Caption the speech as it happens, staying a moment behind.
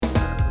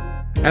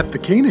At the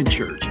Canaan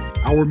Church,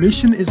 our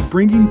mission is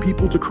bringing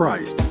people to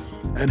Christ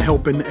and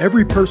helping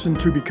every person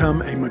to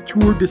become a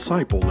mature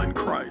disciple in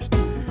Christ.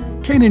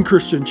 Canaan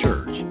Christian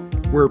Church,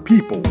 where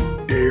people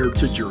dare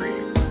to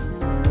dream.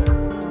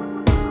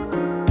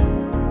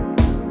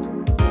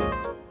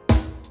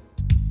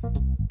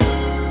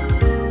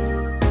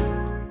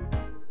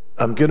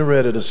 I'm getting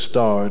ready to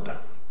start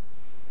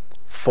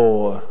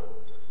for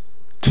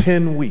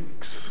 10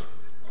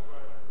 weeks.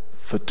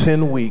 For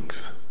 10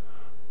 weeks,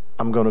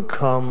 I'm going to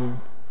come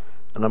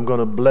and I'm going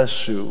to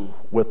bless you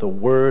with a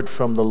word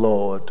from the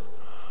Lord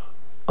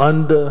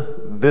under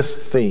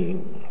this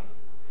theme.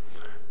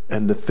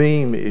 And the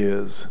theme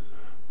is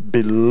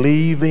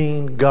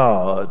believing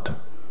God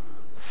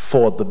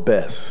for the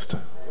best.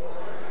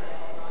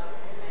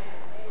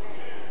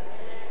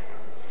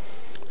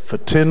 For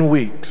 10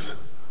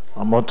 weeks,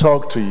 I'm going to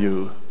talk to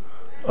you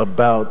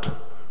about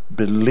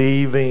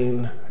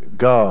believing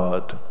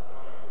God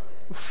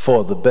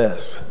for the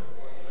best.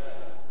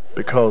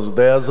 Because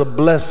there's a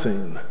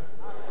blessing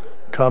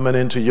coming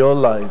into your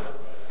life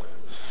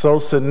so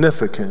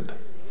significant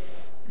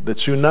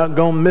that you're not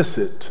going to miss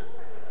it,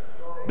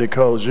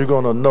 because you're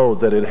going to know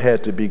that it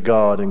had to be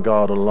God and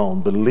God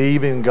alone.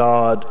 Believing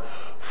God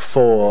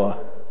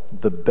for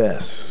the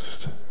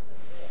best.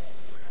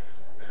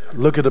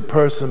 Look at the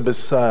person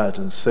beside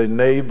and say,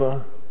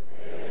 neighbor,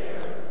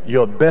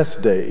 your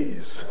best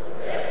days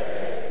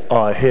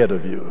are ahead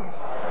of you.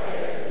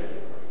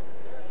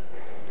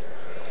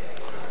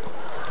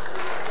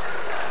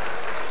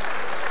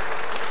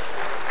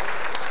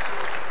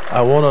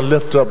 I want to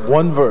lift up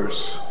one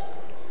verse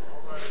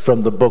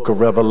from the book of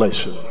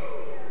Revelation.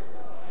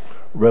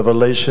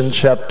 Revelation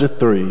chapter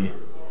 3,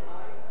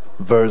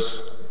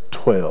 verse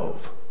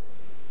 12.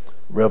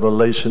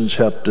 Revelation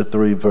chapter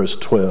 3, verse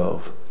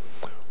 12.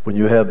 When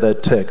you have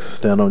that text,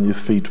 stand on your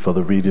feet for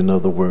the reading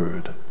of the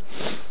word.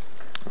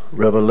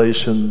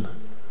 Revelation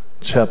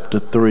chapter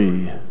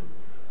 3,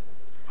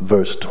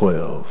 verse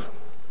 12.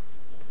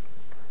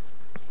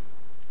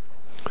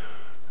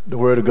 The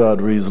word of God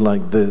reads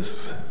like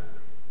this.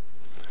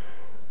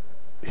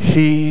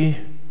 He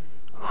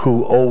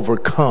who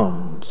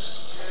overcomes,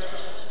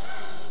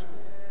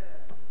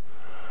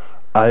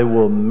 I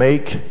will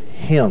make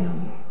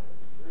him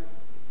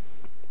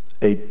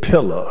a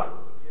pillar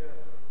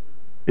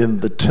in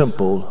the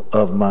temple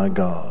of my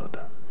God,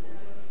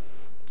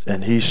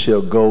 and he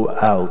shall go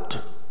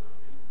out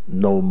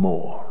no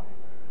more.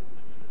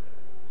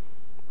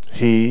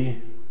 He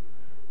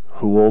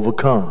who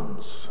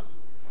overcomes,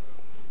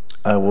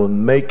 I will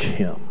make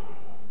him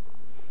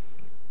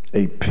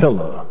a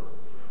pillar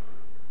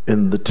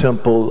in the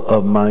temple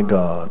of my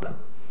God,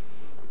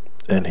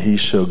 and he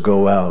shall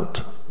go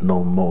out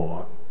no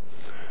more.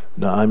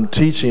 Now, I'm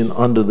teaching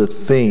under the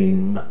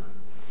theme,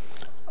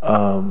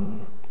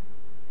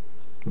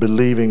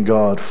 believing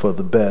God for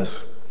the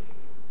best.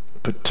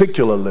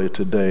 Particularly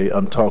today,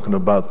 I'm talking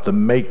about the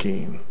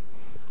making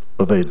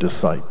of a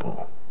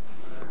disciple.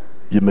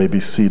 You may be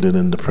seated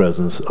in the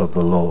presence of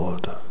the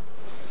Lord.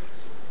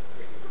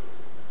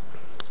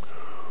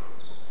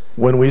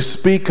 When we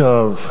speak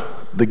of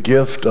the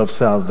gift of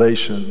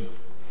salvation,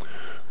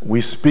 we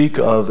speak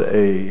of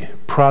a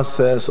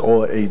process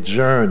or a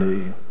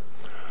journey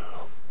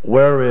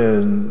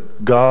wherein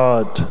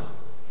God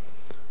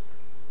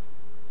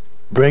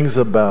brings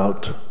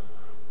about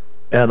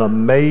an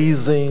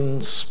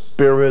amazing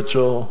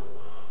spiritual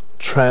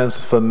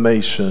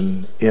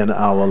transformation in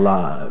our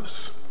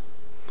lives.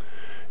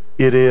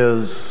 It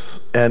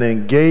is an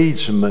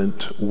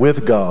engagement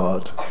with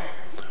God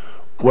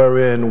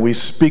wherein we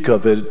speak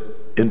of it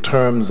in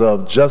terms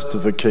of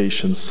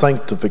justification,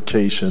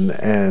 sanctification,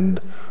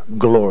 and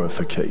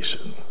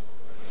glorification.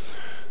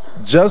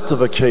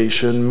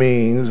 Justification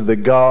means that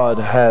God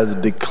has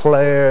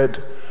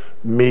declared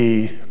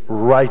me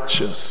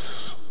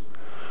righteous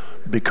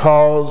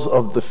because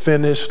of the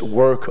finished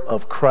work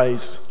of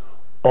Christ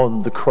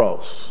on the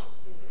cross.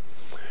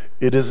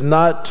 It is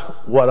not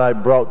what I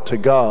brought to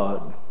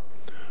God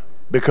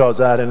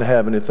because I didn't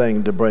have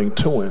anything to bring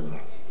to him,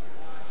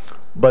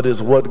 but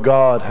is what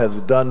God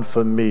has done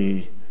for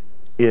me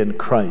in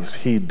Christ.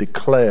 He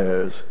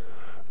declares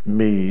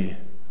me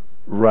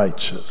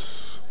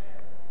righteous.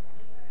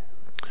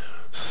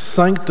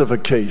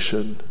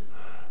 Sanctification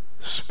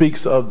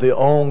speaks of the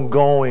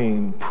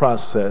ongoing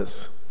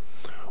process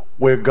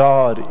where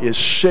God is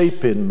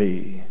shaping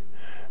me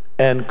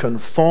and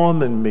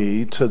conforming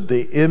me to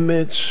the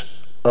image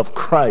of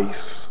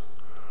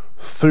Christ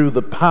through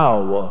the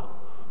power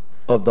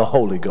of the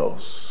Holy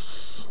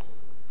Ghost.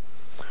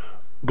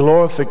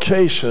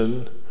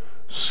 Glorification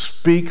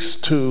speaks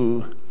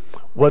to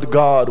what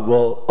God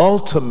will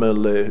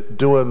ultimately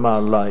do in my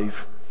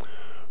life.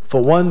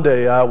 For one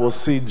day I will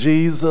see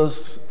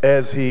Jesus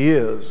as he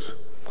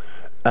is,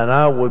 and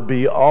I will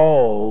be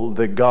all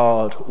that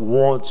God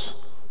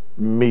wants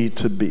me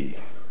to be.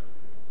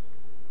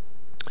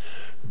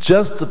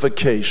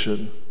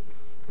 Justification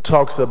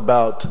talks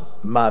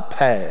about my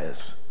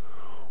past,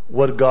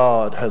 what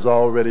God has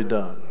already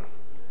done.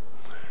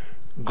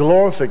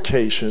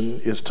 Glorification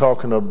is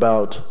talking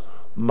about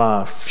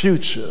my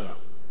future,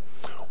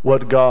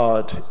 what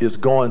God is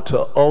going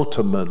to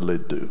ultimately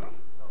do.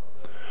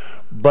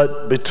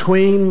 But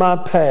between my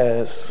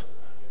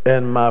past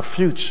and my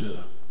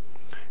future,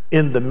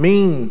 in the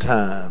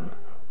meantime,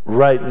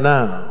 right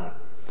now,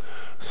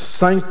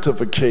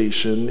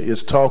 sanctification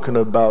is talking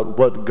about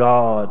what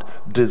God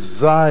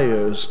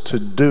desires to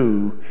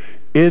do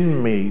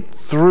in me,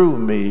 through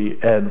me,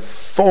 and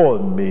for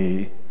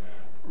me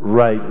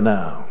right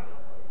now.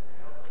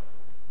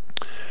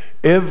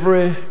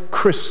 Every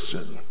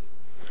Christian,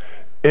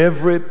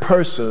 every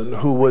person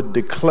who would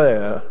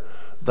declare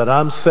that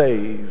I'm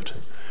saved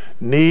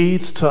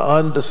needs to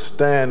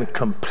understand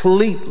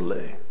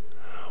completely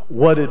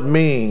what it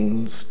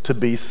means to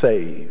be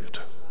saved.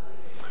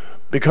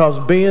 Because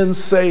being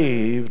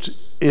saved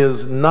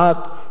is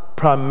not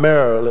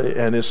primarily,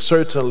 and it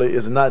certainly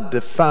is not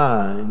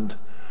defined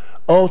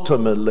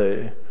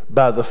ultimately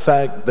by the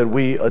fact that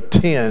we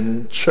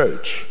attend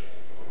church.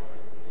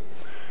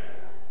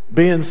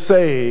 Being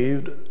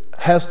saved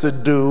has to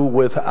do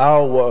with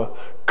our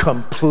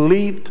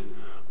complete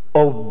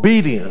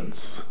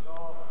obedience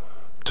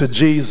to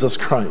Jesus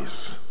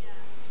Christ.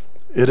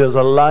 It is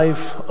a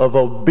life of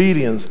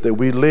obedience that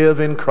we live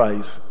in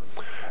Christ,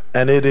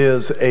 and it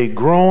is a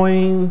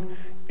growing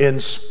in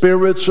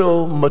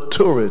spiritual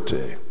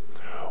maturity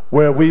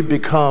where we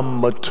become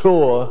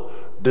mature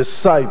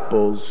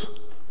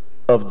disciples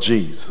of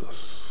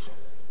Jesus.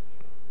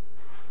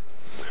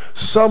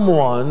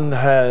 Someone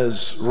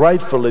has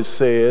rightfully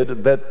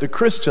said that the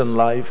Christian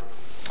life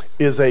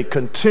is a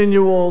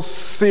continual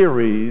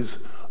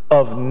series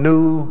of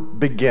new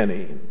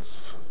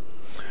beginnings.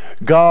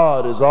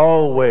 God is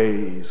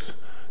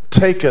always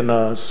taking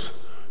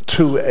us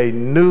to a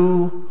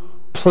new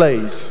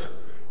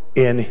place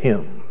in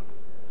Him.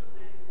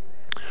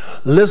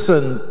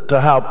 Listen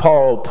to how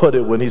Paul put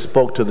it when he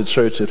spoke to the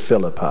church at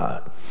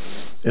Philippi.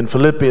 In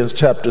Philippians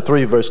chapter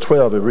 3, verse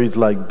 12, it reads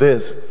like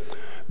this: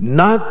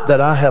 "Not that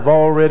I have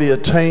already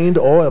attained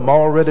or am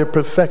already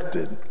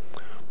perfected,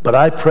 but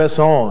I press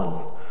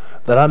on,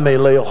 that I may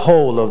lay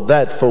hold of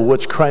that for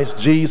which Christ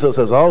Jesus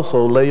has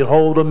also laid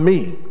hold of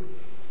me.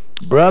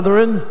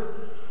 Brethren,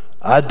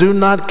 I do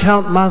not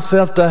count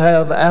myself to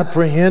have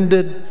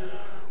apprehended,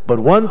 but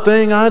one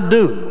thing I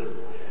do,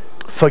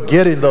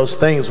 forgetting those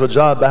things which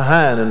are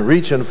behind and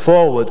reaching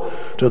forward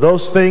to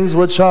those things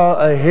which are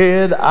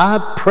ahead,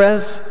 I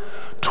press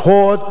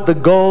toward the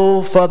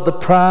goal for the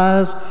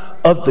prize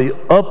of the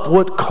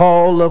upward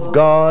call of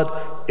God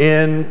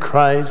in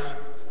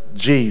Christ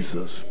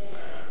Jesus."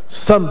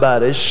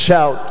 Somebody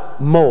shout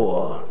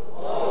more.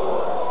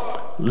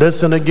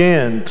 Listen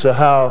again to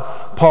how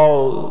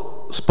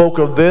Paul spoke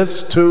of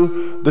this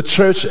to the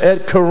church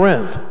at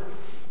Corinth.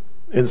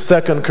 In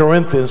 2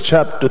 Corinthians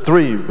chapter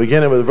 3,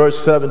 beginning with verse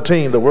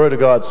 17, the Word of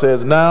God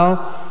says, "Now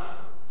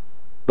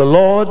the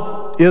Lord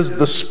is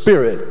the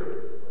Spirit,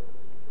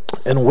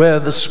 and where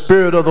the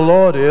Spirit of the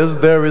Lord is,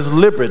 there is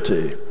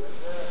liberty.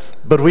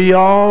 But we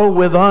all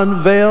with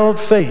unveiled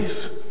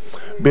face,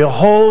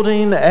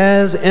 beholding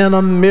as in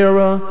a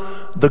mirror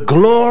the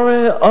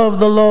glory of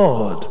the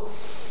Lord,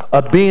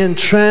 are being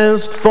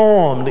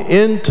transformed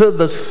into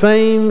the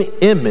same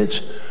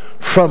image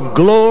from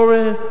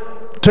glory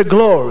to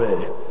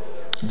glory,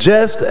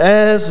 just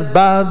as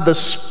by the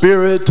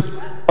Spirit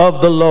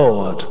of the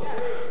Lord."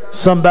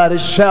 Somebody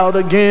shout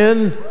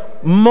again,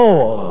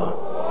 more.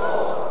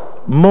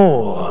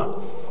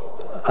 More.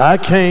 I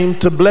came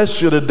to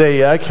bless you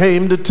today. I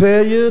came to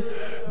tell you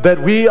that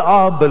we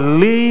are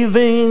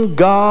believing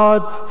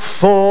God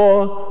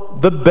for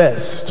the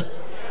best.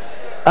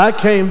 I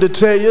came to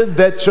tell you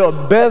that your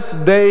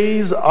best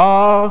days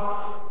are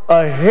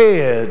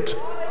ahead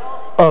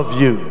of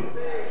you.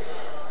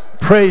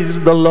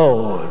 Praise the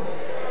Lord.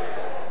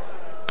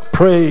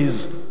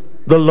 Praise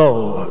the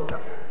Lord.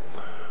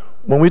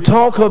 When we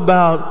talk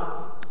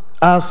about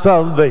our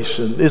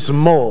salvation, it's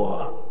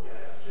more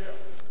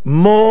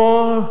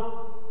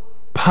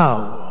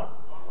power,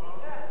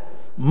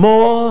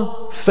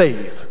 more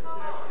faith,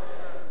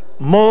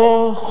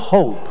 more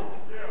hope,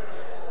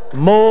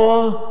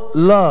 more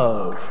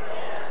love,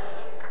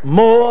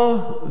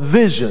 more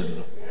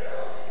vision,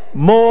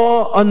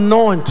 more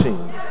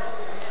anointing,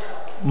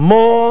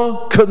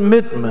 more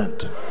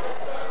commitment,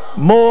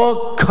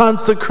 more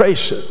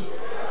consecration,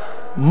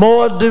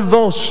 more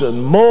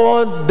devotion,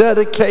 more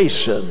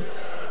dedication,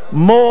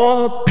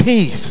 more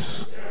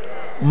peace,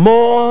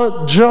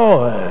 more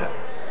joy,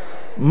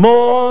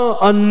 more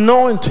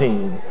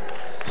anointing.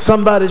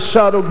 Somebody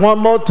shouted one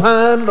more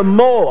time,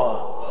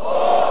 more.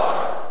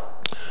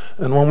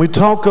 And when we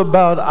talk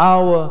about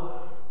our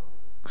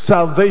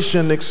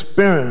salvation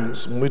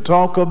experience, when we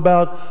talk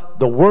about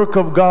the work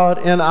of God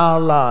in our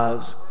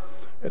lives,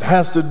 it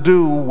has to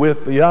do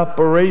with the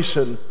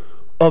operation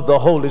of the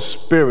Holy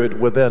Spirit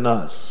within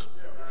us.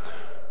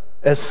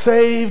 As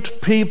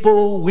saved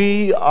people,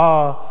 we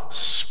are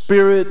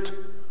spirit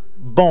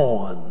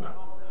born.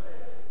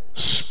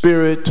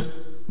 Spirit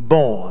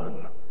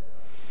born.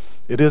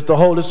 It is the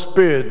Holy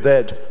Spirit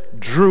that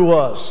drew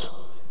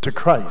us to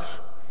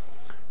Christ.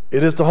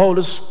 It is the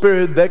Holy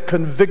Spirit that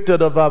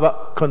convicted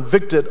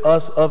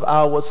us of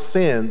our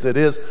sins. It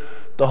is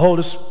the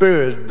Holy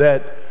Spirit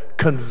that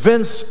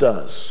convinced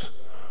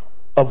us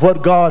of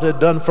what God had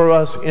done for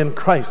us in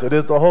Christ. It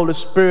is the Holy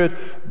Spirit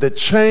that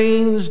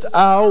changed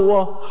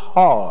our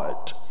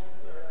heart.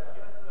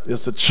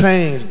 It's a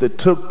change that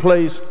took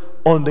place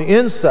on the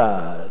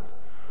inside,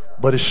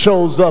 but it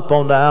shows up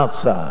on the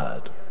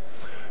outside.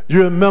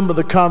 You remember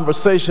the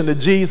conversation that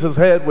Jesus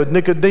had with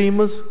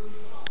Nicodemus?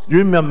 You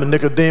remember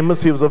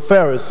Nicodemus, he was a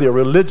Pharisee, a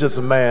religious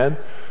man,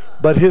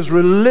 but his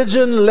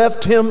religion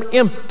left him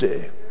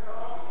empty.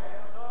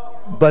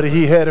 But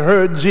he had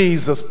heard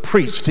Jesus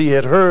preached. He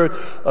had heard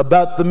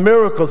about the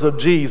miracles of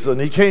Jesus. And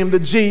he came to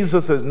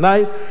Jesus at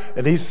night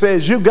and he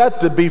says, you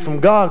got to be from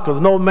God, because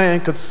no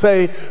man could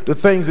say the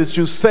things that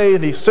you say,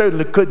 and he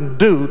certainly couldn't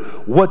do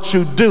what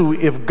you do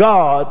if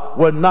God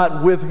were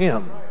not with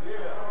him.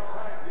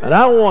 And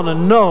I want to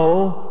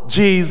know,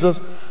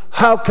 Jesus,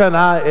 how can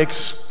I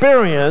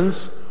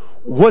experience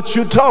what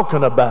you're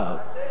talking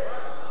about?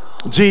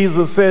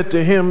 Jesus said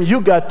to him,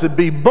 you got to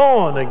be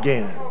born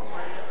again.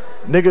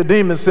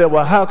 Nicodemus said,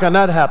 well, how can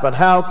that happen?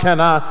 How can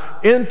I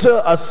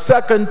enter a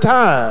second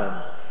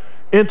time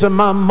into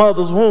my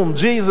mother's womb?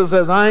 Jesus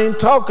says, I ain't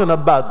talking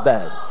about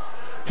that.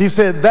 He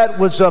said, that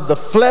which of the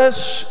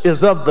flesh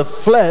is of the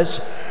flesh,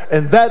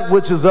 and that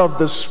which is of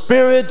the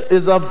spirit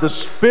is of the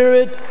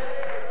spirit.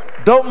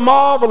 Don't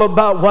marvel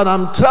about what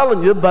I'm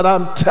telling you, but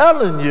I'm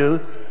telling you,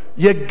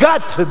 you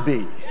got to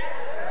be,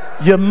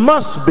 you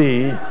must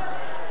be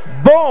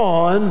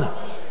born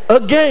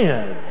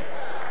again.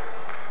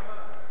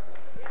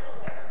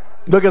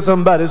 Look at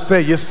somebody,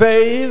 say, you're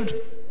saved.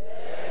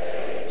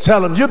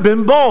 Tell them, you've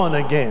been born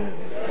again.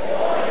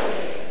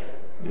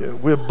 Yeah,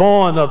 we're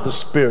born of the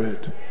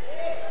Spirit.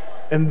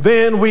 And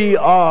then we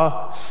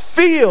are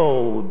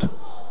filled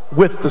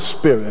with the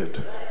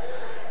Spirit.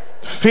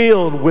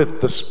 Filled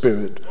with the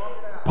Spirit.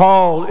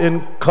 Paul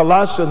in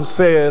Colossians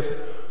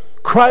says,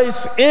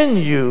 Christ in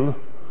you,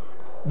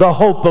 the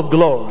hope of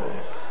glory.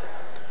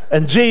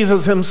 And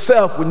Jesus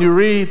himself, when you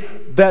read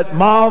that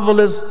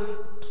marvelous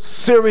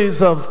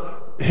series of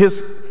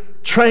his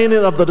training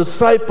of the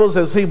disciples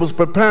as he was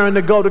preparing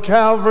to go to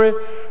Calvary,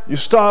 you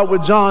start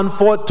with John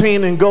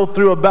 14 and go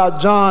through about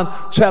John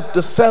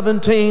chapter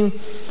 17,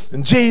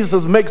 and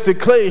Jesus makes it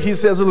clear. He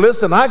says,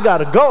 listen, I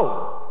gotta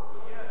go,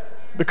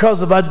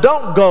 because if I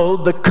don't go,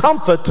 the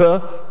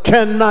Comforter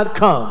cannot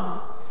come.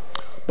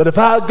 But if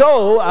I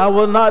go, I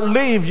will not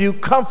leave you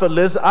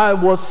comfortless. I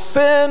will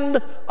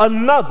send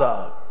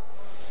another.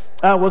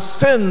 I will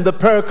send the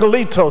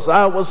Parakletos.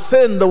 I will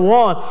send the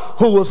one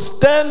who will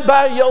stand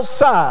by your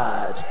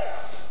side.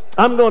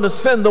 I'm going to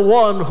send the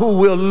one who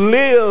will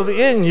live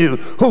in you,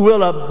 who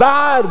will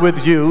abide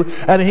with you,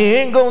 and he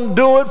ain't going to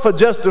do it for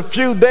just a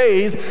few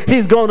days.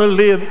 He's going to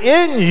live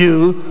in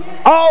you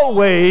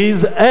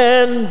always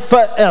and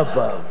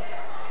forever.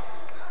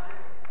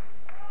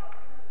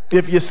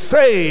 If you're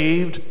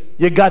saved,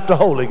 you got the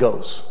Holy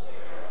Ghost.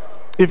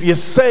 If you're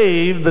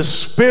saved, the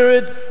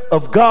Spirit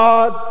of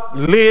God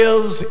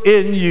lives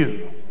in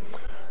you.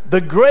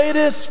 The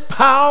greatest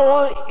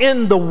power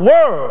in the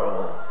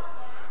world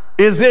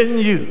is in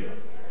you.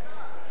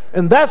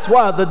 And that's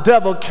why the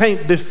devil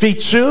can't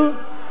defeat you.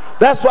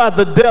 That's why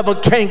the devil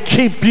can't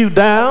keep you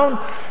down,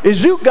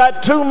 is you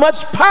got too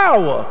much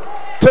power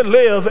to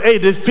live a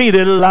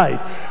defeated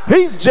life.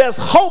 He's just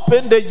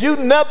hoping that you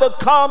never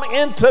come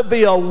into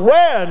the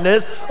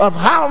awareness of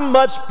how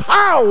much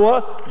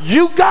power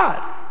you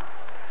got.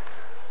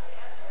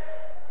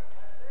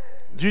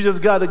 You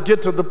just got to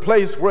get to the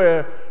place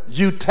where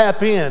you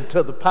tap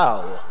into the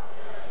power,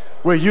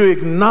 where you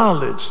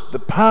acknowledge the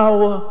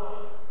power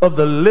of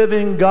the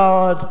living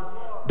God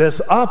that's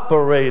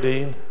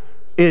operating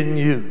in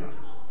you.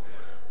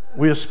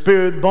 We're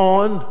spirit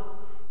born,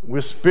 we're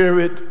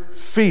spirit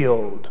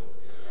filled.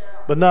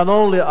 But not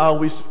only are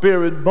we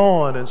spirit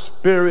born and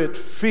spirit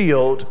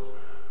filled,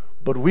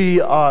 but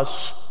we are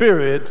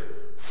spirit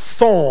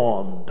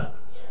formed.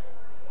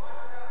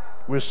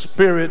 We're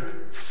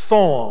spirit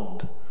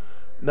formed.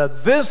 Now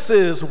this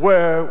is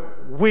where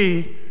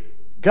we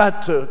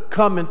got to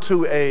come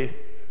into a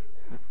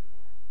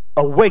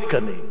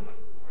awakening,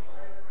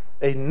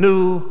 a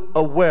new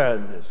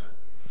awareness.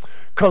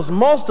 Because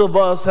most of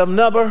us have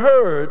never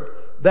heard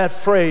that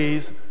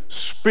phrase,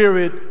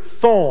 spirit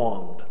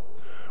formed.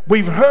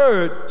 We've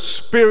heard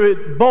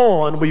spirit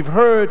born, we've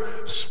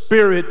heard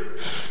spirit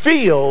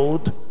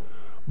filled,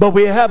 but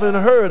we haven't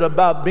heard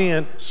about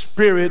being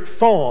spirit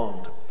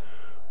formed.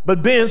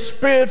 But being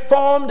spirit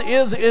formed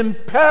is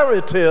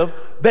imperative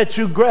that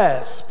you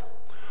grasp,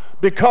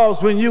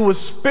 because when you were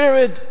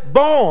spirit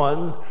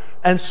born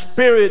and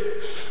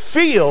spirit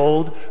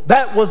filled,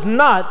 that was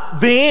not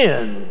the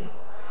end.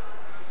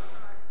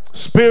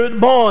 Spirit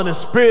born and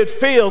spirit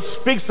filled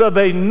speaks of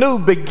a new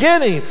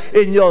beginning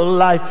in your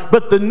life,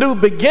 but the new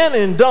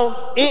beginning don't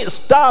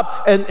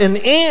stop and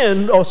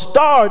end, or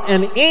start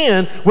and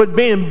end with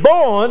being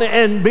born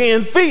and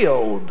being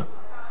filled.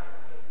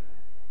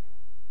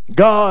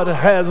 God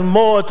has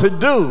more to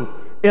do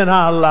in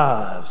our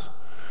lives.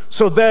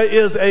 So there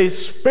is a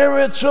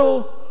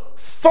spiritual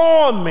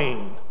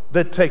forming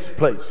that takes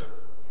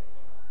place.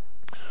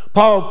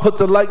 Paul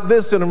puts it like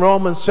this in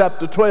Romans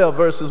chapter 12,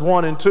 verses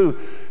 1 and 2.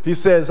 He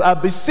says, I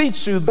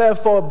beseech you,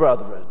 therefore,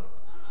 brethren,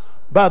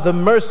 by the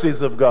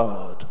mercies of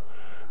God,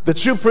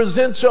 that you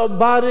present your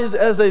bodies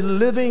as a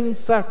living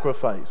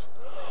sacrifice,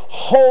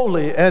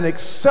 holy and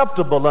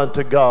acceptable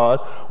unto God,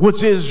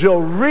 which is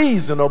your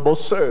reasonable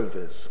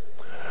service.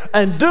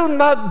 And do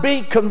not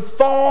be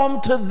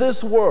conformed to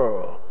this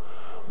world,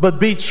 but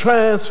be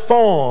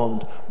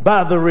transformed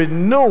by the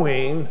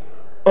renewing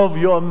of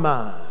your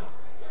mind.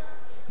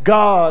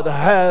 God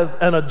has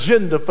an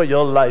agenda for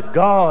your life.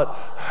 God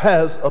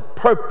has a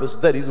purpose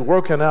that he's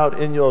working out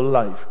in your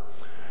life.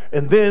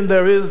 And then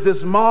there is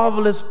this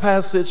marvelous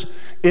passage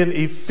in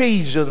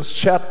Ephesians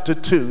chapter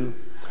 2,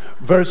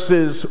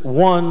 verses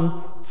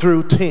 1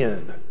 through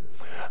 10.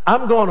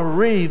 I'm going to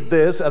read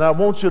this, and I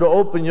want you to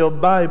open your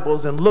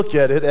Bibles and look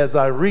at it as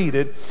I read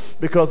it,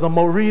 because I'm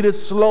going to read it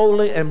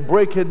slowly and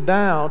break it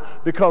down,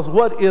 because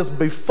what is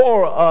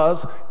before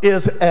us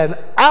is an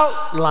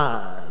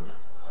outline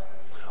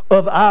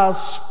of our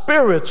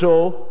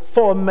spiritual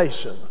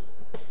formation.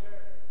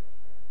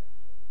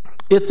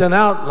 It's an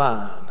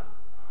outline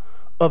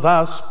of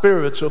our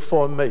spiritual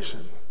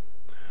formation.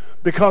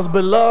 Because,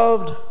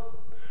 beloved,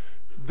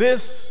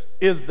 this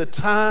is the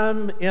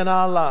time in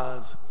our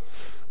lives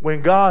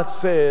when God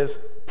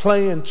says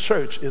playing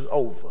church is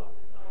over.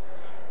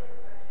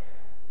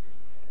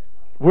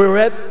 We're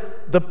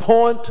at the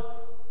point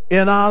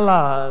in our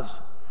lives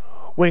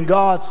when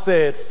God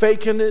said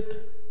faking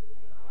it,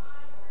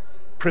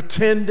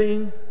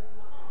 pretending,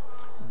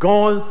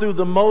 going through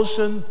the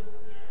motion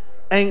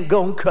ain't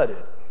gonna cut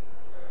it.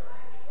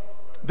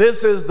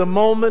 This is the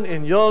moment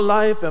in your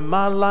life and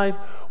my life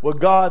where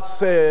God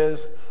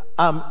says,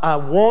 I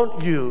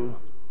want you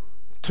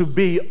to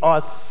be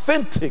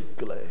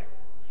authentically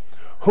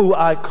who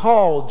I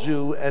called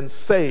you and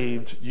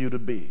saved you to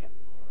be.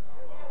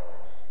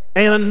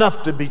 Ain't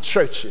enough to be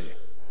churchy.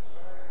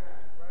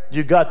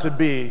 You got to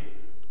be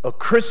a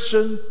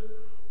Christian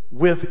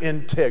with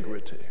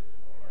integrity.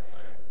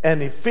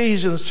 And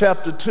Ephesians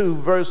chapter 2,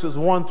 verses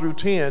 1 through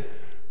 10,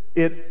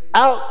 it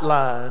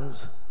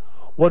outlines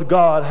what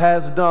God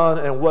has done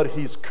and what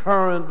he's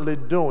currently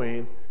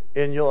doing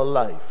in your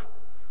life.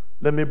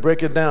 Let me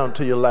break it down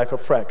to you like a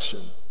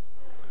fraction.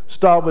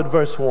 Start with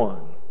verse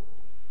 1.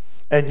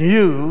 And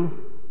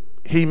you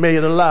he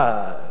made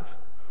alive,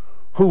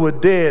 who were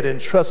dead in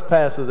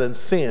trespasses and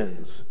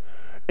sins,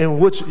 in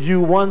which you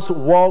once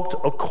walked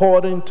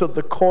according to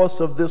the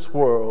course of this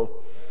world,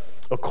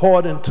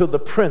 according to the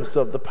prince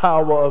of the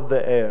power of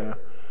the air,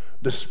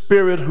 the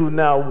spirit who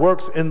now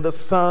works in the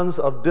sons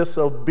of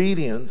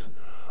disobedience,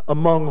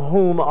 among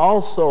whom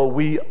also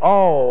we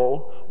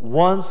all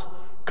once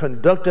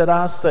conducted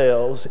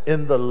ourselves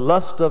in the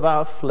lust of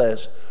our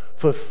flesh,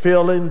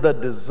 fulfilling the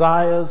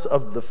desires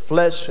of the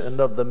flesh and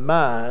of the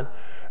mind,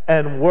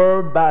 and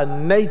were by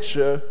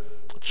nature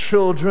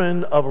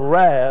children of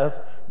wrath,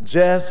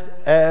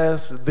 just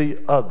as the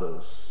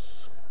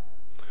others.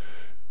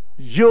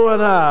 You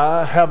and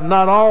I have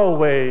not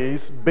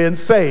always been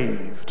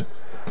saved.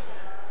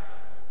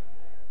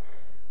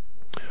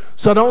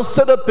 So don't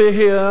sit up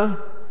here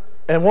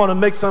and want to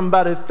make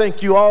somebody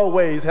think you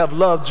always have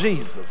loved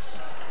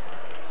Jesus.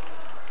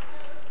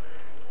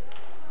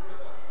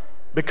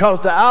 Because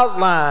the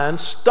outline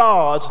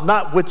starts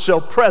not with your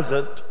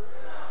present,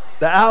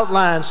 the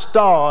outline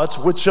starts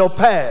with your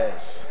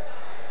past.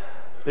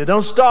 It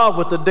don't start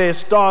with the day, it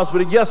starts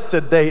with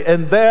yesterday.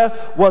 And there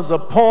was a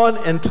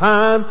point in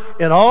time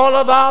in all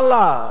of our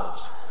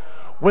lives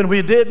when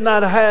we did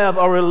not have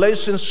a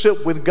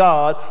relationship with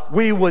God.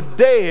 We were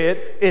dead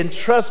in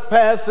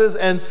trespasses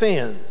and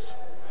sins.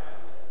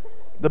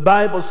 The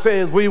Bible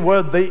says we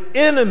were the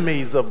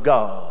enemies of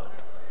God.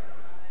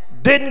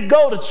 Didn't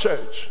go to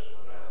church.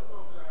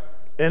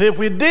 And if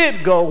we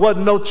did go,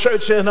 wasn't no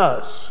church in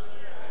us.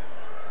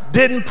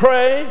 Didn't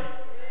pray.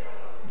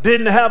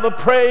 Didn't have a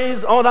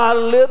praise on our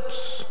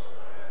lips.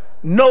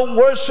 No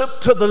worship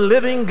to the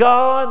living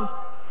God.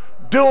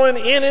 Doing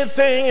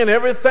anything and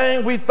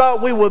everything we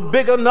thought we were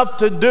big enough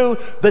to do.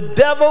 The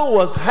devil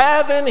was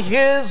having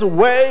his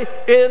way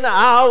in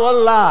our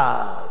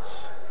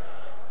lives.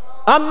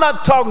 I'm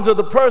not talking to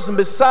the person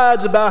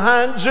beside you,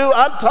 behind you.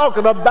 I'm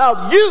talking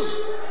about you.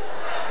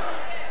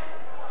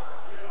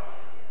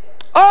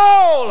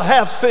 All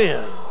have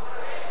sinned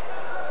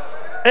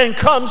and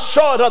come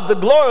short of the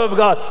glory of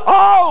God.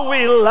 All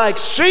we like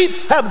sheep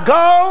have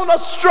gone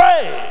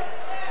astray.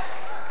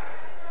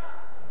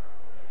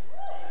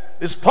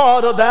 It's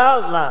part of the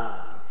outline.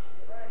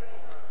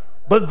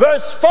 But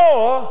verse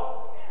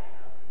 4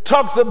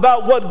 talks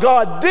about what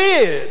God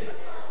did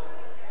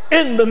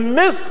in the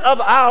midst of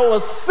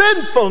our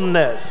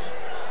sinfulness.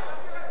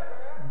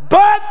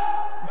 But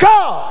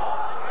God.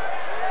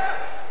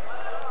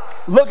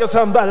 Look at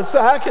somebody and say,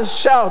 I can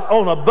shout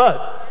on a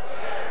but.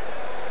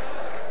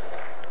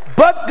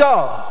 But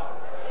God,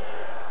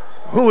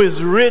 who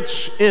is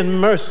rich in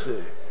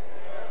mercy,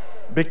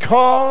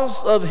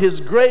 because of his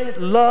great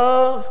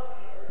love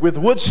with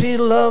which he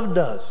loved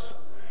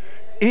us,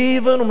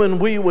 even when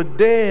we were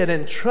dead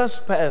in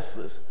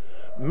trespasses,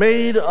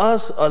 made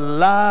us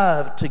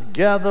alive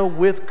together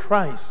with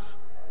Christ.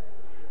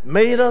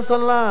 Made us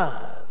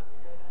alive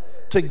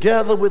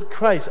together with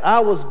Christ. I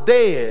was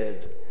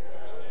dead,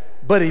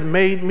 but he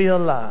made me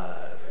alive.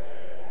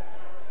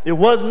 It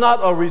was not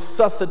a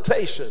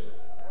resuscitation.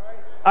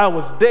 I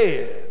was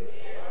dead.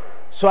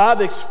 So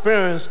I've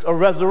experienced a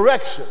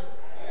resurrection.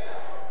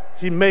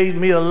 He made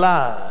me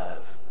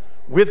alive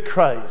with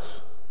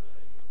Christ.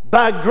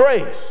 By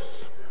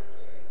grace,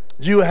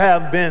 you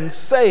have been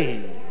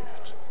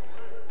saved.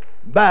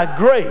 By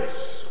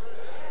grace,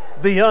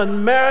 the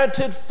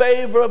unmerited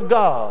favor of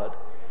God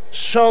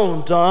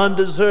shown to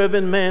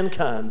undeserving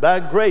mankind.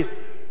 By grace,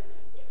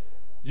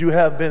 you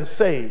have been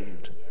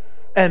saved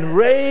and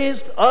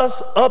raised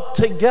us up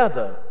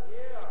together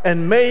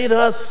and made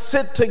us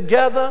sit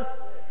together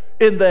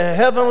in the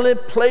heavenly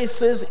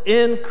places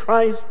in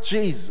Christ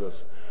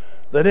Jesus,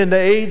 that in the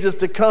ages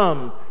to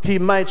come he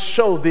might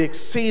show the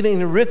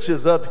exceeding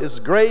riches of his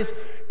grace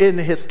in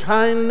his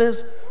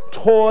kindness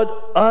toward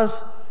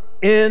us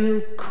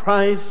in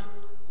Christ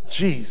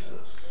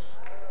Jesus.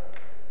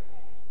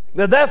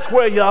 Now that's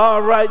where you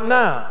are right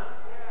now.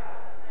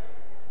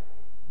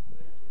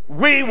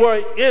 We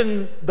were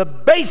in the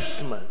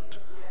basement.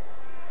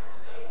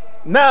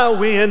 Now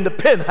we're in the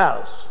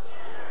penthouse.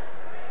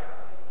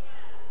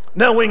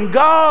 Now when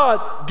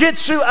God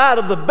gets you out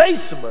of the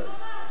basement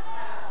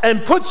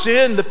and puts you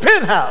in the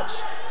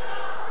penthouse,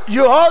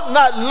 you ought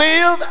not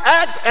live,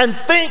 act, and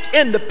think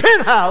in the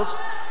penthouse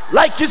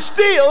like you're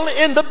still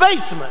in the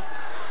basement.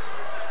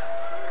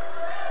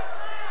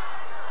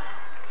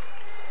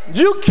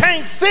 You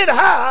can't sit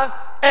high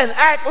and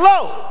act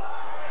low.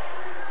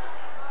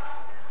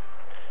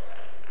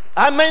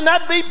 I may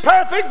not be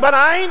perfect, but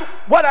I ain't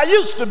what I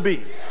used to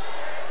be.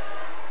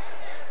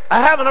 I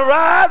haven't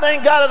arrived,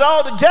 ain't got it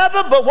all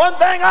together, but one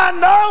thing I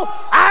know,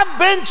 I've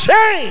been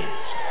changed.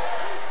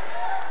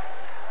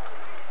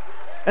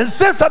 And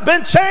since I've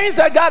been changed,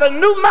 I got a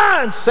new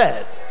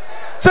mindset.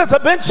 Since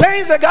I've been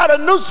changed, I got a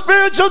new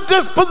spiritual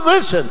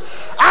disposition.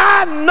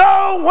 I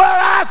know where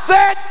I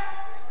sat.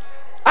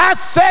 I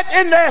sat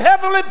in the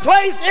heavenly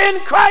place in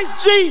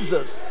Christ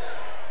Jesus.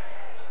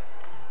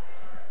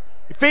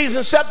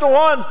 Ephesians chapter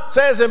 1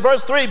 says in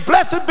verse 3,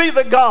 "Blessed be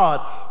the God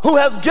who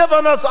has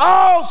given us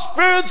all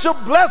spiritual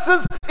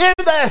blessings in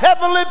the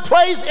heavenly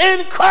place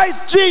in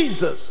Christ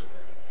Jesus."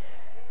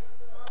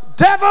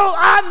 Devil,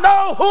 I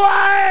know who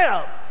I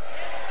am.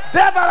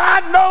 Devil, I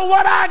know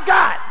what I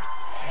got.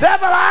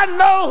 Devil, I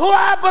know who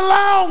I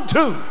belong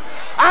to.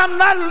 I'm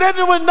not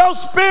living with no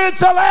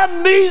spiritual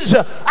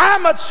amnesia.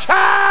 I'm a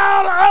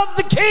child of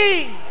the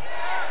King.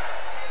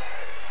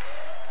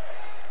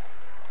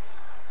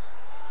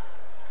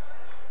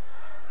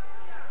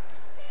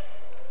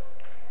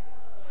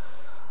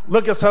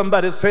 Look at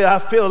somebody and say, I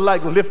feel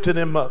like lifting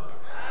him up.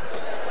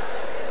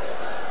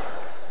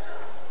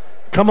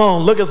 Come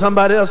on, look at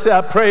somebody else and say,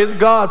 I praise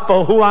God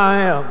for who I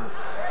am.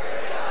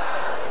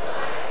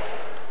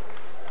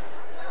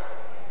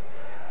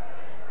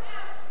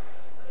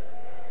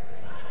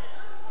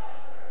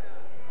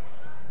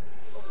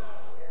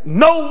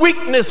 No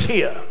weakness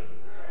here.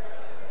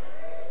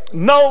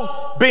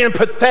 No being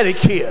pathetic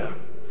here.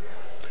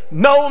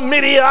 No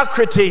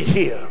mediocrity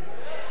here.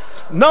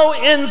 No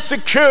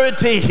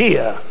insecurity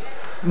here.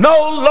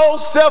 No low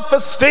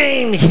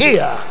self-esteem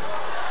here.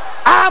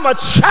 I'm a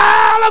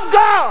child of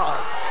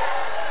God,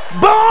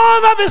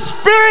 born of his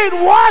spirit,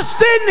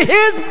 washed in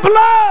his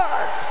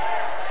blood.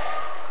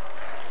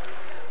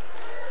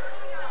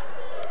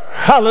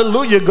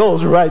 Hallelujah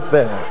goes right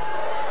there.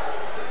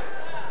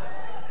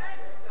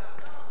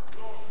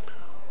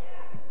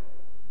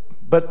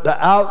 But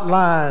the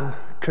outline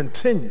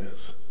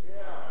continues.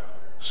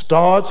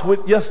 Starts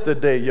with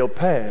yesterday, your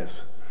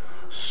past,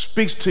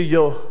 speaks to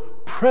your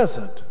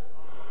present,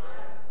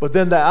 but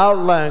then the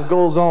outline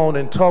goes on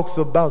and talks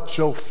about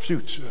your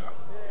future,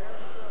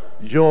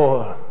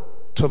 your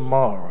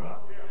tomorrow.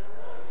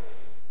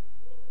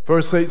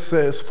 Verse 8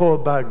 says, "For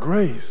by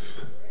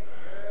grace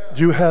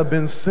you have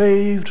been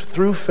saved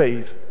through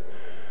faith,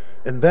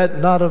 and that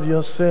not of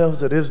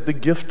yourselves, it is the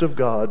gift of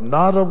God,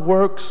 not of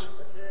works,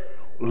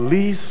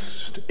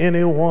 lest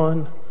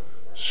anyone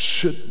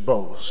should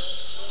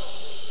boast."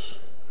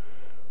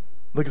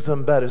 Look at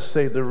somebody and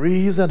say, the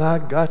reason I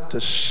got to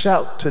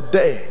shout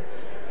today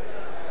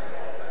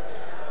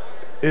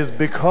is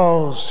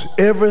because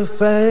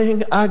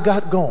everything I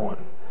got going,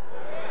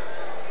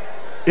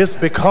 it's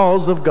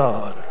because of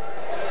God.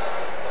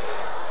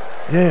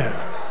 Yeah.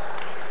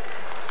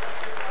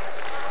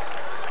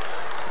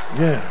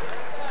 Yeah.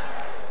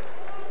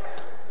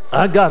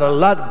 I got a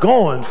lot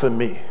going for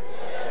me.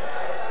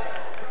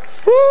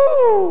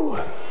 Woo!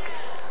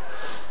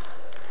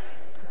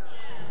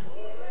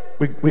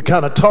 We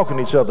kind of talking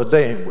to each other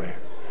today, ain't we?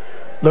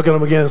 Look at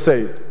them again and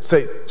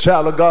say,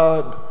 child of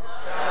God,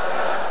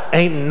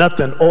 ain't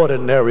nothing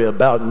ordinary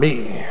about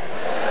me.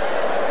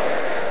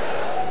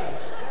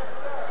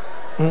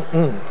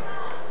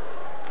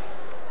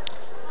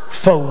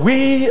 For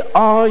we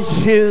are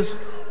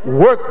his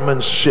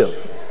workmanship,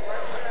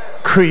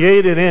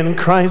 created in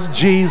Christ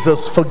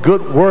Jesus for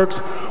good works,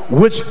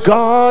 which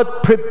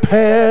God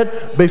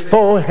prepared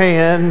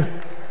beforehand.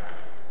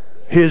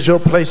 Here's your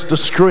place to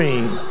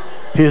scream.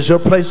 Here's your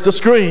place to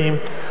scream,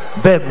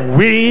 that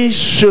we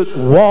should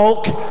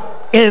walk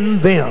in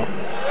them.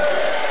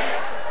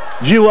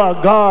 You are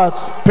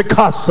God's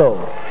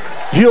Picasso.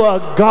 You are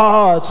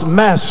God's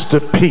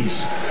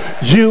masterpiece.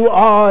 You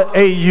are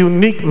a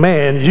unique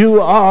man. You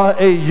are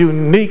a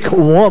unique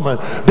woman.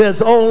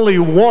 There's only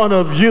one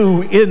of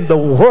you in the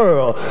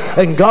world.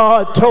 And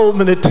God told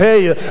me to tell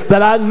you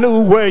that I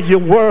knew where you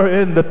were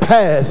in the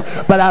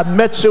past, but I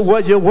met you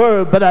where you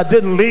were, but I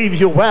didn't leave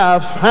you where I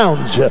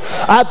found you.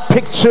 I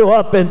picked you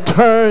up and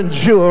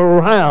turned you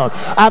around.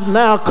 I've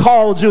now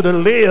called you to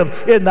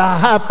live in the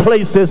high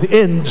places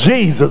in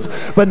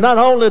Jesus. But not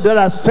only did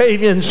I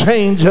save you and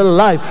change your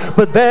life,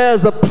 but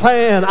there's a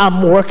plan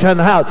I'm working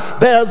out.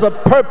 There's a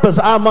purpose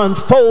I'm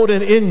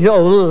unfolding in your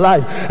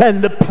life.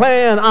 And the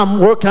plan I'm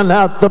working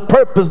out, the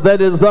purpose that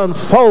is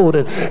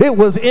unfolded, it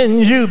was in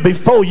you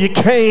before you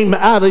came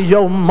out of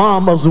your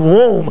mama's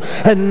womb.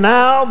 And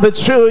now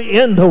that you're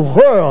in the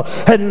world,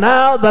 and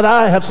now that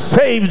I have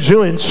saved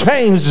you and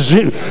changed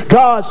you,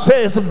 God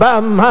says, by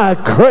my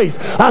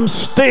grace, I'm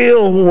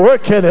still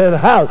working it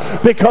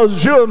out,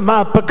 because you're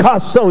my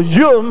Picasso.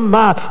 You're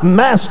my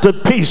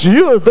masterpiece.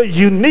 You're the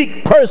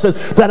unique person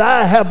that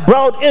I have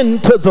brought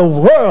into the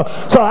world,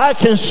 so I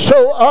can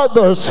show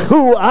others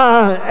who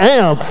I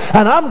am.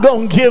 And I'm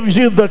going to give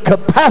you the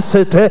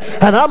capacity,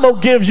 and I'm going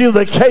to give you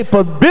the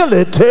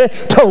capability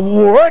to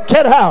work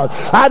it out.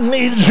 I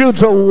need you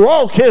to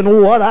walk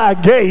in what I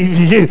gave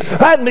you.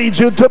 I need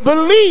you to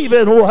believe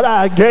in what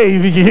I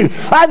gave you.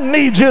 I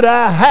need you to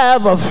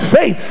have a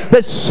faith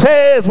that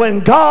says,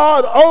 when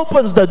God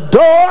opens the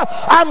door,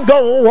 I'm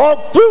going to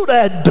walk through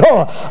that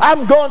door.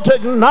 I'm going to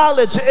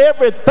acknowledge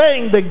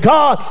everything that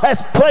God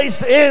has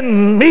placed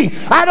in me.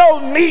 I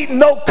don't need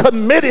no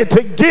committee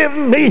to give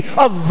me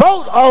a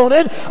vote on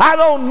it. I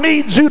don't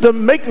need you to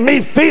make me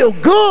feel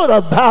good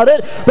about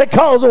it,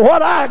 because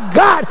what I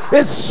got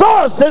is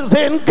sources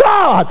in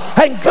God.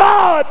 And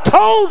God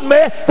told me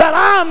that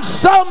I'm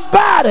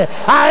somebody.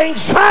 I ain't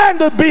trying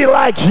to be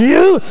like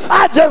you.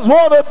 I just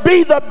want to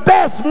be the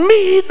best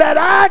me that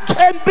I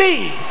can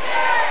be.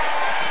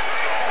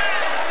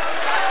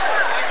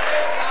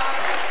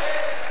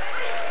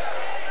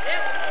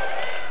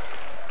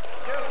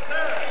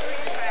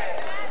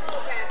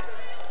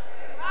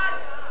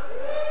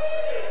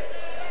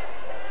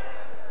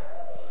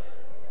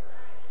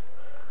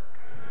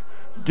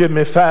 Give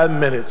me 5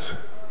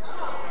 minutes.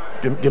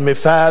 Give me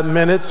 5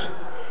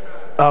 minutes.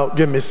 Oh,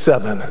 give me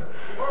 7.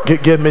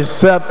 Give me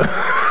 7.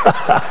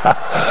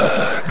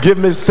 Give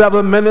me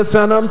 7 minutes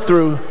and I'm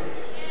through.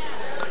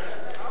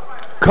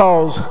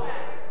 Because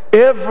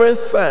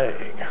everything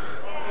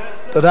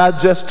that I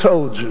just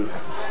told you,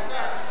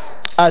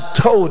 I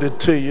told it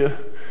to you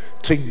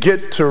to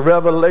get to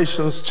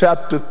Revelations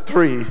chapter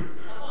 3,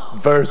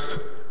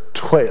 verse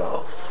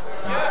 12.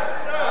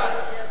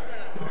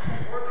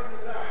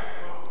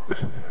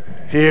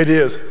 Here it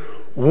is.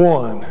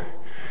 1,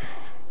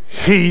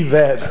 he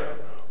that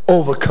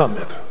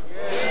overcometh.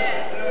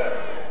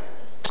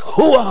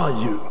 Who are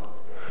you?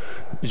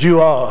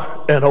 You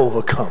are an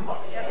overcomer.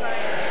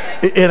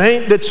 It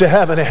ain't that you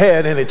haven't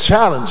had any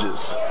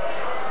challenges,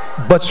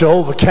 but you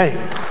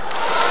overcame.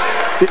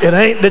 It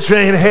ain't that you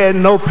ain't had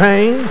no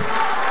pain,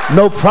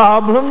 no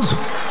problems,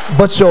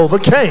 but you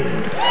overcame.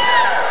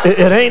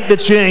 It ain't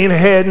that you ain't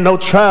had no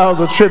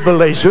trials or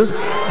tribulations,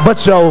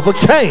 but you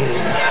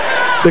overcame.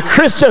 The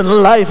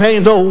Christian life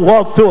ain't no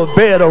walk through a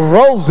bed of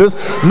roses.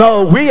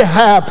 No, we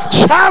have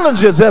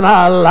challenges in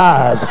our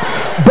lives,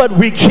 but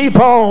we keep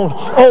on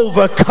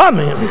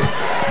overcoming,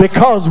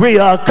 because we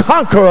are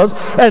conquerors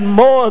and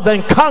more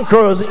than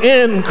conquerors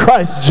in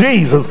Christ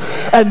Jesus.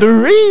 And the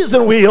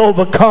reason we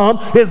overcome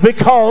is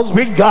because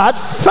we got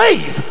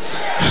faith.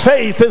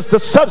 Faith is the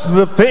substance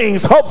of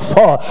things hoped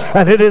for,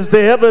 and it is the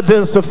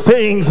evidence of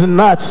things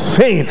not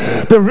seen.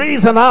 The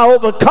reason I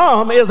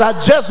overcome is I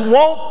just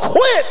won't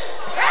quit.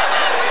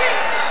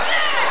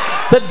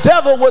 The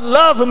devil would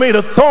love for me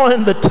to throw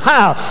in the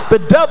towel. The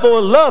devil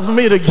would love for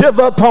me to give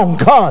up on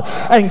God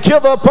and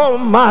give up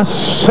on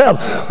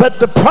myself.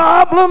 But the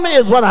problem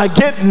is, when I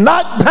get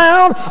knocked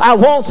down, I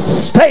won't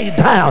stay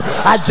down.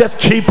 I just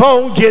keep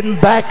on getting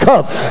back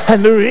up.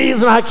 And the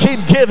reason I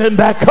keep giving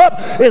back up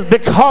is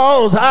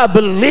because I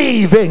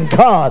believe in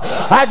God.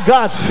 I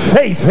got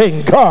faith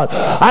in God.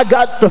 I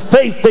got the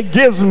faith that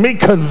gives me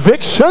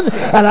conviction,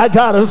 and I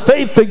got a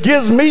faith that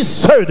gives me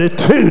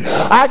certitude.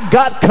 I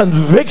got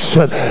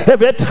conviction. If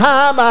Every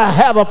time I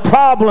have a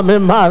problem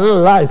in my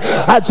life,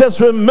 I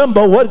just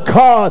remember what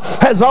God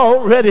has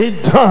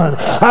already done.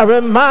 I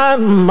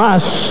remind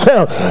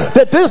myself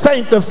that this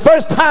ain't the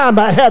first time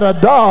I had a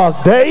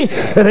dog day.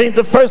 It ain't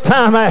the first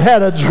time I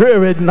had a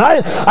dreary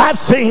night. I've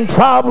seen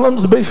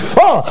problems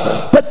before,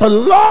 but the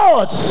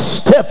Lord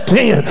stepped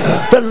in.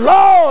 The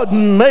Lord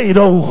made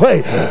a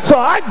way. So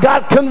I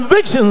got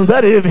conviction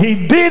that if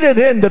he did it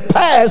in the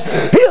past,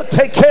 he'll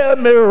take care of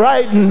me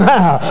right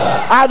now.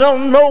 I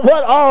don't know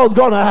what all's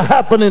going to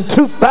happen in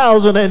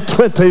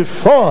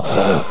 2024,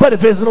 but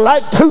if it's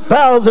like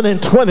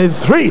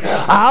 2023,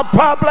 I'll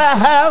probably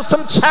have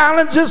some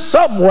challenges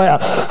somewhere.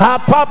 I'll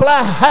probably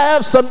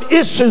have some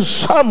issues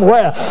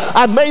somewhere.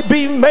 I may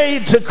be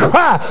made to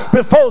cry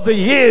before the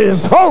year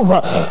is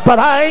over, but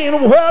I ain't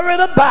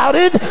worried about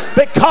it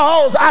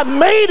because I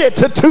made it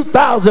to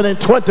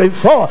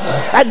 2024.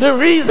 And the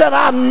reason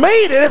I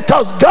made it is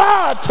because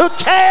God took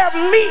care of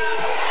me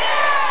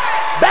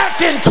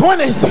back in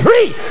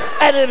 23,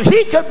 and if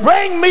he could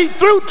bring me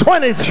through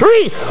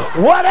 23,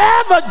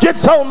 whatever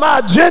gets on my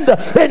agenda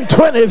in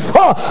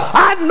 24,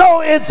 I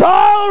know it's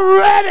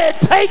already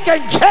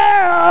taken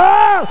care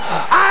of.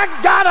 I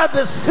got a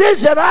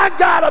decision, I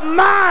got a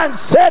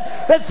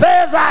mindset that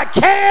says I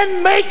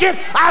can make it,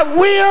 I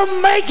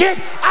will make it,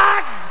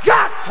 I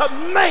got to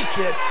make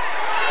it.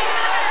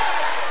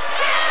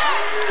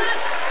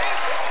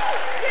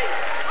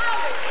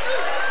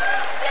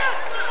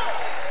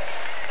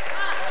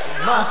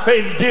 My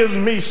faith gives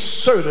me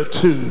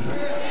certitude.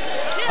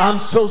 I'm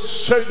so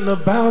certain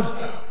about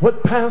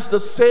what Pastor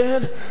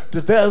said,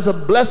 that there's a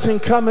blessing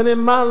coming in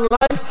my life.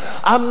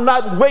 I'm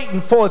not waiting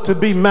for it to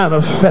be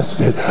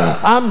manifested.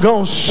 I'm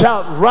going to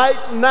shout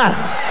right now.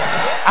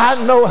 I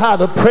know how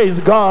to praise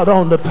God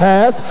on the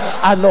past.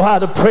 I know how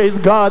to praise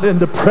God in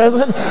the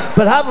present,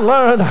 but I've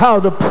learned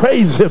how to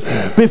praise him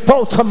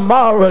before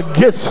tomorrow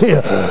gets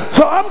here.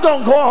 So I'm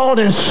going to go on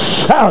and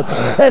shout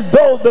as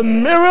though the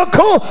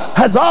miracle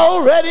has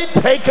already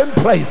taken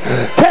place.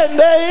 Can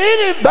there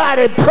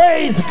anybody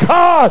praise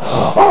God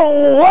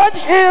on what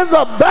is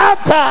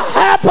about to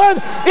happen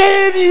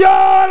in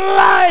your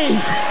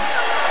life?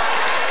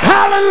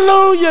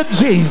 Hallelujah,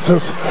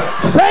 Jesus.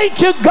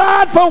 Thank you,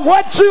 God, for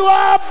what you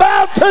are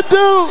about to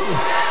do.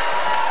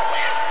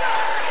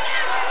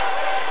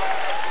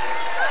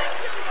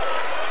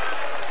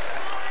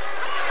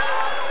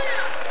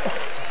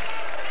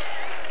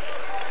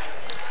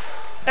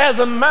 As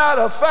a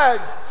matter of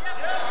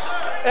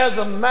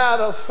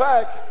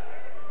fact,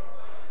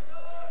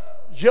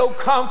 your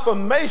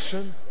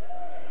confirmation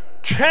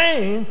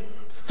came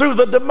through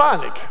the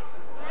demonic.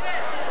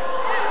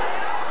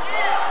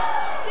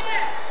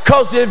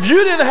 Because if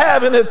you didn't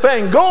have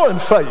anything going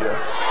for you,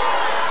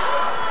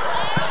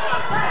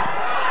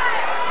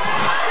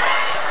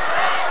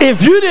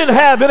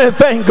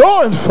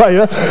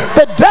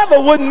 the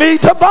devil wouldn't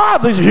need to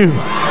bother you.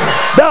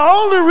 The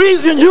only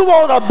reason you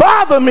want to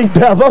bother me,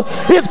 devil,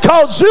 is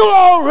because you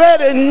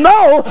already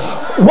know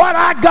what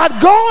I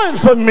got going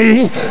for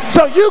me.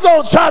 So you're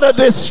going to try to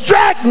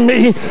distract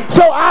me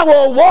so I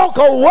will walk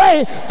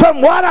away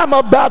from what I'm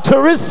about to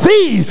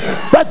receive.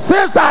 But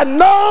since I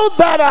know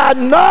that I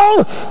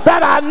know,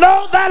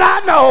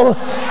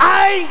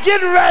 I ain't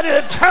getting ready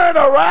to turn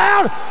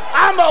around.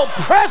 I'm going to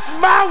press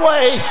my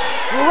way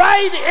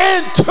right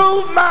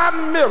into my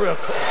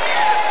miracle.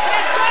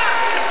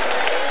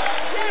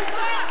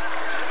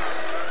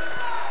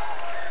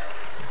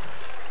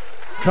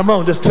 Come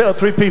on, just tell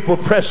 3 people,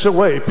 press your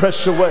way,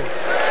 press your way,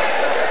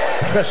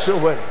 press your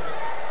way.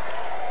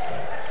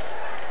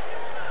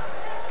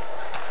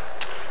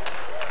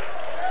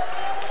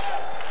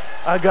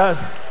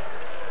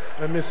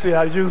 Let me see,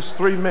 I used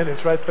 3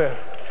 minutes right there.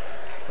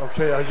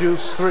 Okay, I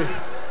used 3.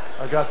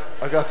 I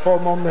got 4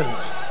 more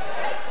minutes.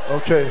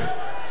 Okay,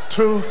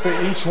 2 for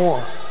each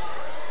one.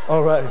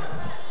 All right.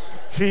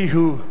 He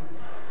who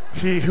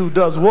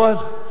does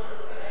what?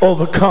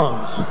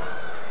 Overcomes.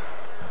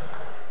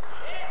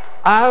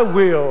 I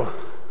will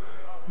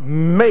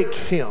make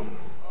him.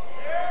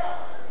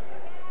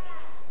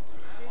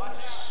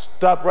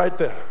 Stop right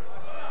there.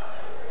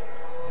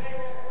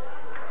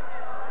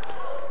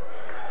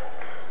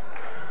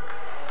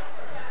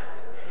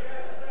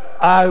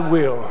 I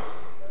will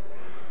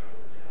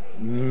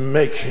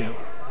make him.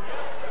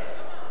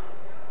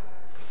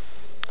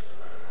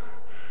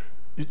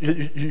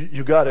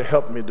 You got to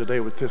help me today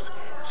with this.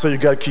 So you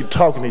got to keep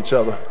talking to each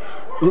other.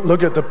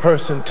 Look at the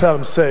person, tell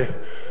them, say,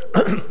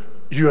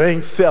 you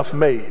ain't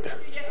self-made.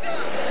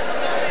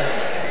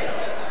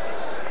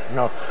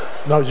 No,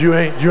 you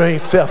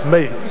ain't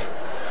self-made.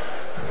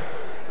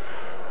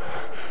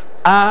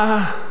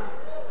 I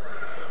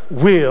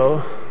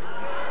will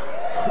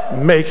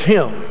make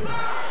him.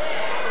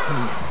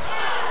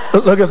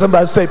 Look at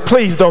somebody, say,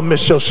 please don't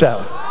miss your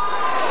shout.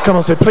 Come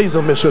on, say, please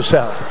don't miss your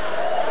shout.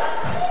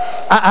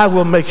 I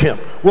will make him.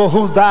 Well,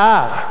 who's the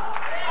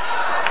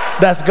I?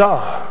 That's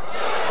God.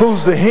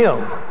 Who's the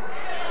him?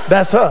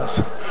 That's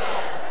us.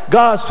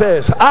 God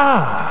says,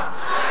 I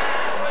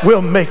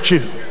will make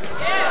you.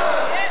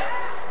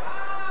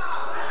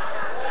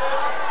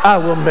 I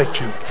will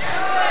make you.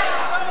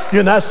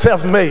 You're not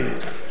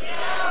self-made.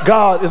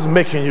 God is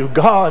making you.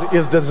 God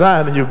is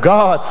designing you.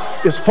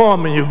 God is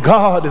forming you.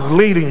 God is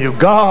leading you.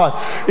 God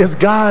is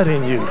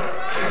guiding you.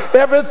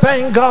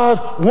 Everything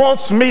God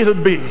wants me to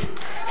be,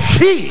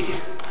 He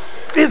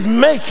is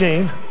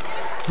making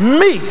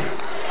me.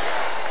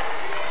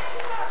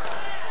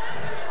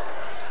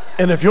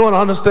 And if you want to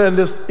understand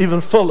this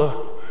even fuller,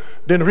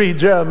 then read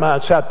Jeremiah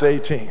chapter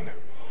 18.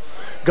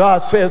 God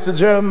says to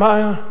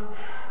Jeremiah,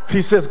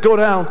 He says, go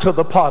down to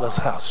the potter's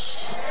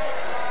house.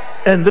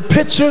 And the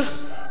picture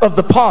of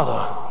the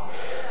potter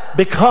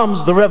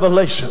becomes the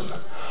revelation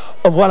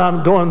of what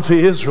I'm doing for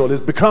Israel.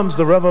 It becomes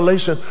the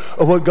revelation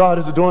of what God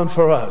is doing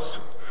for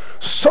us.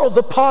 So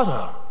the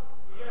potter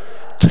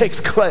takes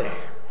clay,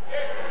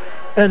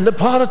 and the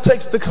potter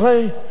takes the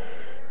clay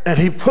and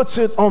he puts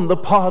it on the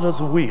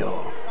potter's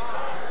wheel,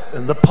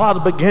 and the potter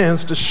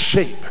begins to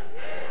shape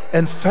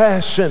and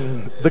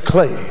fashion the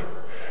clay.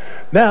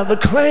 Now, the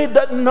clay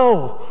doesn't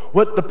know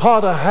what the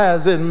potter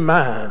has in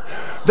mind.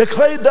 The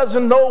clay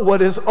doesn't know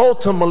what is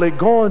ultimately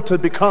going to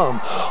become.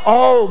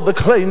 All the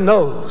clay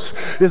knows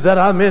is that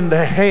I'm in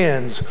the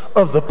hands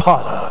of the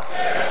potter.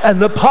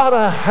 And the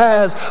potter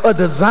has a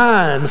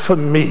design for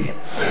me.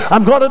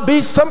 I'm going to be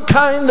some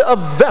kind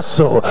of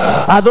vessel.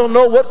 I don't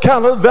know what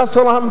kind of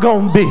vessel I'm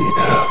going to be,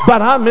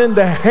 but I'm in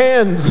the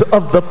hands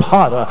of the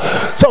potter.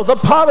 So the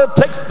potter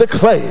takes the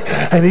clay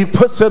and he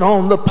puts it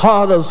on the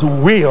potter's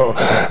wheel.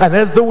 And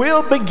as the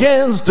wheel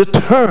begins to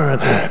turn,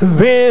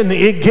 then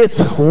it gets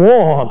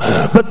warm,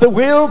 but the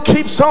wheel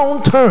keeps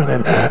on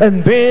turning,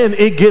 and then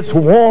it gets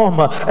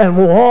warmer and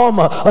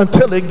warmer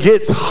until it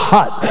gets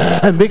hot.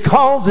 And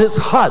because it's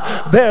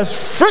hot, there's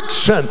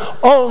friction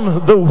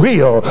on the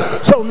wheel.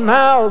 So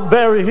now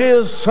there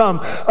is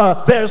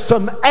there's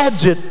some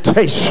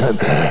agitation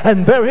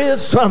and there is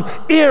some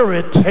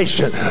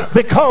irritation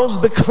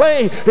because the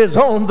clay is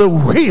on the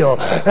wheel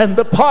and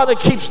the potter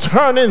keeps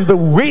turning the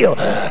wheel,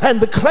 and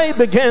the clay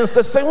begins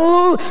to say, ooh,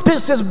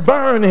 this is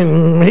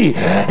burning me,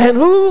 and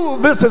ooh,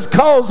 this is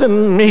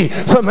causing me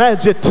some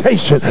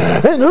agitation,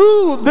 and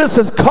ooh, this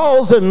is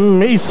causing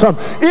me some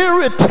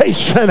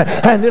irritation,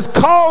 and it's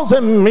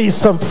causing me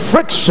some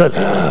friction.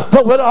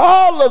 But with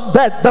all of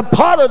that, the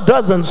potter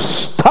doesn't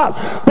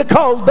stop,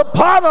 because the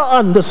potter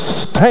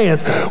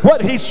understands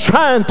what he's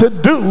trying to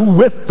do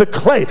with the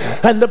clay,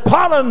 and the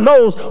potter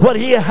knows what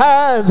he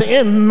has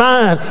in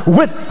mind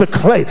with the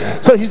clay.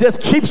 So he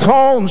just keeps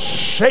on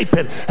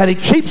shaping and he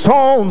keeps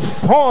on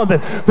forming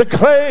the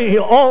clay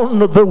on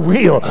the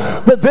wheel.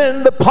 But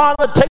then the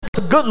potter takes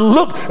a good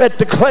look at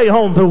the clay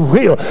on the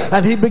wheel,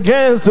 and he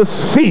begins to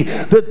see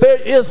that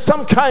there is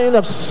some kind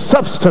of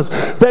substance,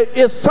 there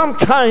is some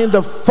kind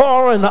of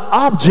foreign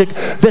object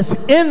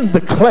that's in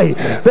the clay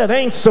that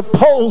ain't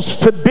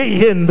supposed to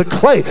be in the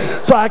clay.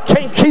 So I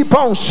can't keep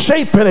on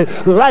shaping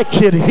it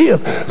like it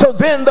is. So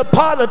then the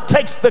potter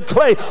takes the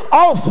clay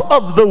off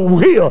of the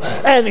wheel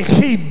and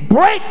he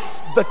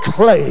breaks the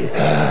clay,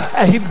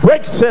 and he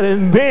breaks it,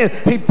 and then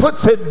he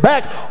puts it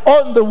back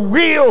on the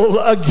wheel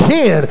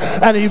again,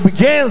 and he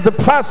begins the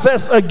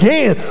process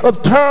again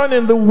of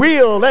turning the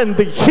wheel, and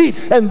the heat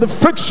and the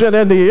friction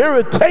and the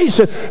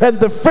irritation and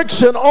the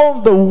friction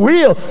on the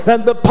wheel,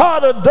 and the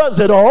potter does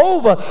it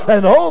over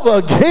and over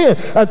again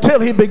until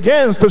he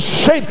begins to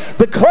shape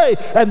the clay,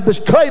 and the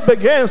clay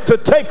begins to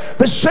take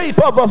the shape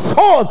of a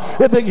form.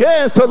 It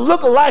begins to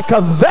look like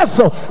a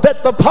vessel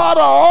that the potter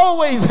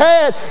always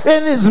had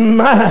in his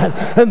mind.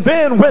 And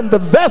then when the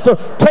vessel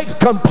takes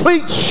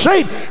complete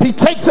shape, he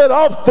takes it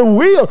off the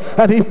wheel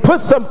and he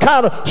puts some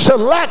kind of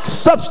shellac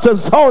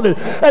substance on it.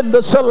 And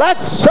the shellac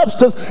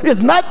substance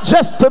is not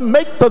just to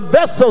make the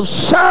vessel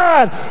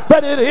shine,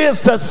 but it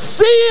is to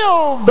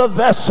seal the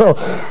vessel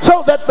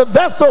so that the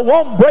vessel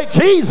won't break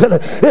easily.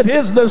 It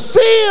is to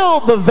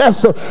seal the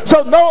vessel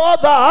so no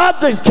other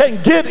objects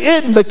can get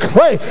in the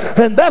clay.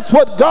 And that's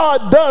what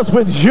God does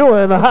with you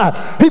and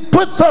I. He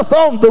puts us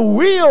on the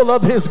wheel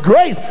of his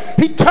grace.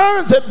 He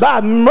turns it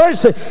by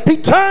mercy. He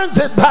turns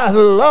it by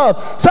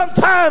love.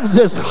 Sometimes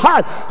it's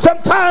hot.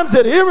 Sometimes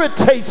it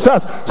irritates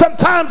us.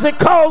 Sometimes it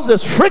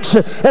causes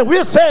friction. And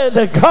we're saying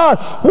to God,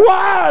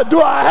 why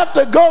do I have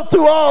to go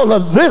through all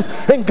of this?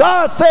 And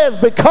God says,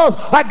 because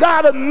I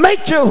got to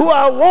make you who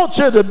I want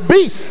you to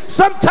be.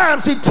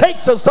 Sometimes he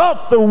takes us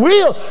off the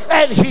wheel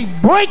and he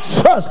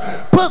breaks us,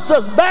 puts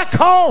us back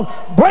on,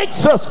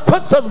 breaks us,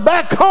 puts us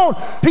back on.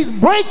 He's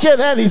breaking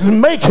and he's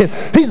making.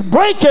 He's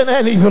breaking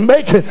and he's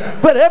making.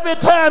 But every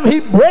time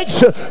he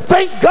breaks you,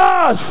 thank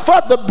God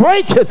for the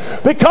breaking,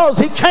 because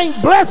he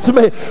can't bless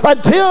me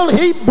until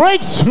he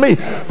breaks me.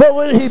 But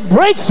when he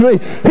breaks me,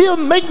 he'll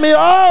make me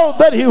all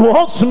that he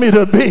wants me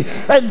to be.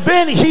 And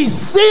then he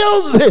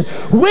seals it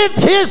with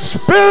his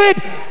spirit.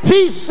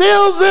 He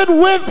seals it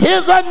with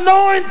his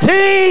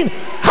anointing.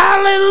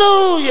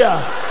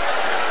 Hallelujah.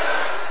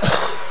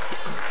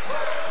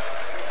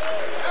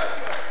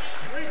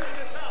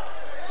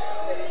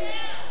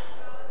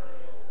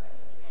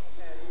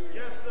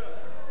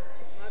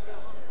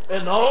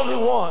 And the only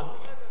one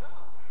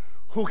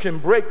who can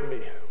break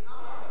me.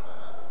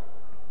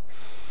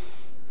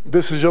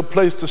 This is your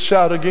place to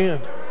shout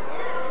again.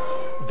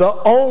 the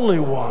only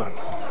one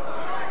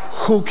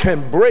who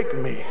can break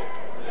me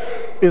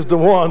is the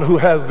one who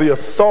has the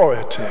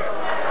authority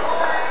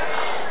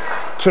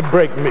to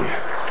break me.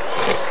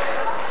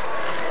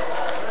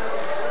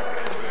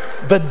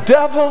 The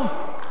devil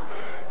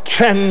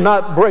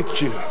cannot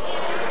break you.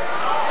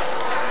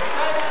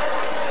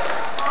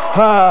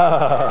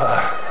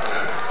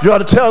 You ought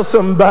to tell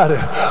somebody,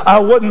 I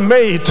wasn't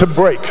made to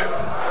break.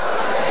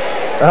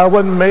 I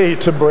wasn't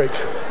made to break.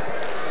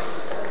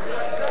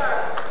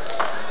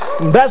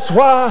 That's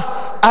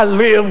why I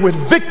live with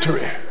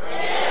victory,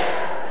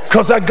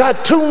 because I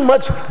got too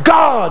much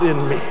God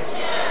in me.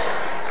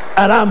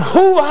 And I'm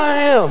who I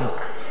am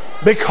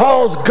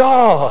because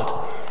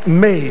God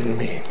made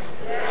me.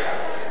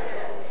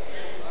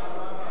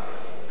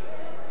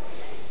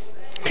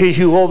 He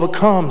who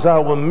overcomes, I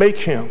will make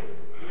him.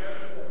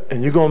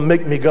 And you're going to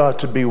make me, God,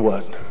 to be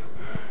what?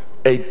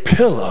 A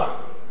pillar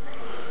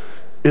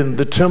in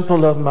the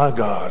temple of my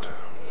God.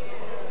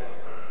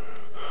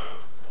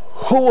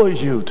 Who are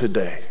you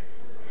today?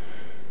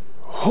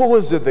 Who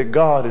is it that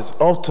God is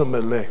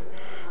ultimately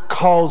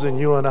causing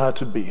you and I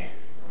to be?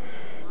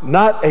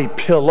 Not a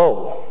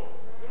pillow,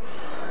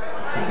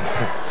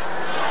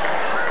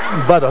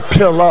 but a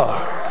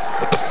pillar.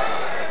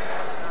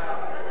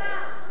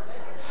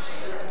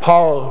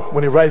 Paul,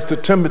 when he writes to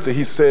Timothy,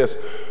 he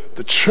says,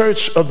 the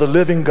church of the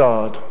living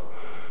God,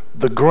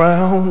 the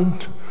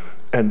ground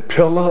and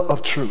pillar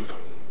of truth.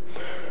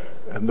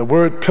 And the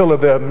word pillar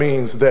there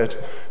means that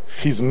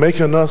he's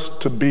making us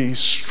to be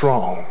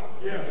strong.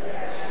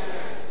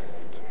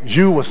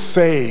 You were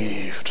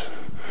saved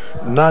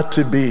not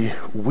to be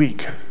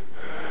weak.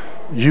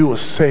 You were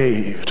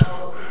saved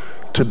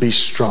to be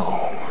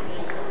strong,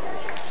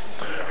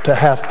 to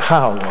have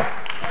power,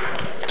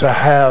 to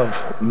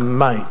have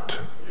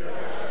might.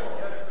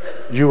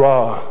 You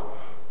are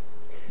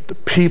the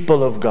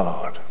people of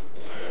God,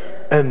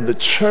 and the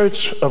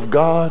church of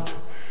God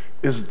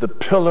is the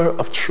pillar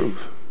of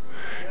truth.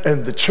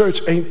 And the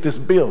church ain't this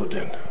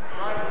building.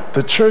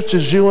 The church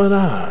is you and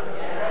I.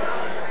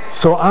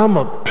 So I'm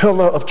a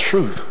pillar of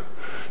truth.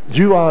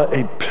 You are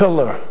a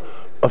pillar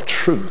of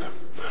truth.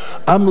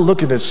 I'm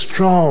looking at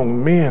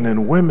strong men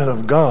and women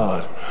of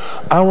God.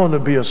 I want to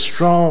be a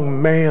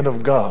strong man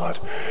of God.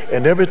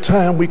 And every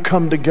time we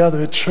come together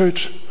at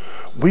church,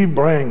 we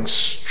bring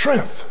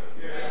strength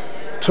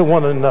to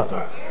one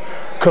another.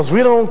 Because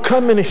we don't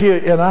come in here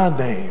in our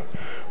name.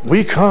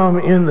 We come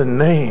in the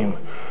name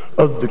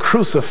of the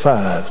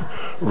crucified,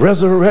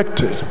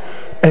 resurrected,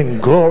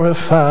 and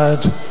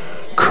glorified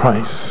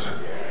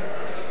Christ.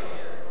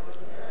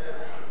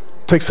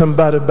 Take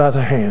somebody by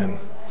the hand.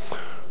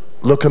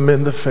 Look them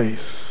in the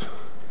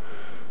face.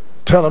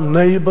 Tell them,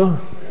 neighbor,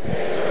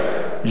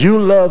 you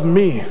love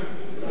me,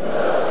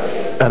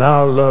 and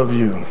I'll love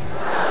you.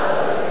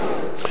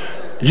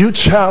 You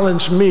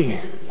challenge me,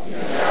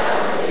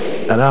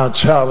 and I'll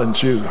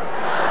challenge you.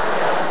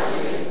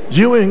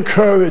 You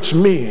encourage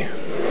me,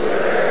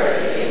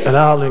 and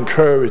I'll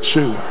encourage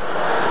you.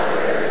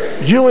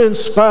 You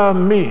inspire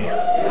me,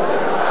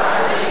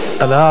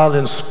 and I'll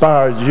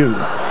inspire you.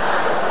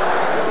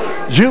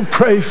 You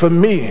pray for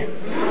me,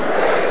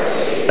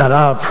 and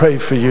I'll pray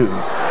for you.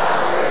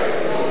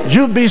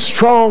 You be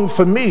strong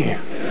for me,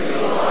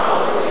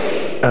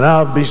 and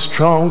I'll be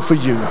strong for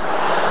you.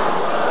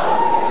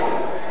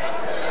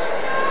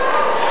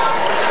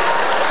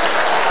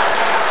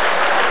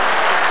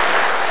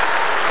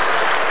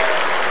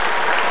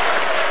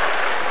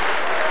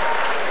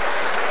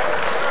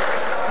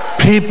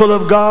 People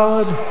of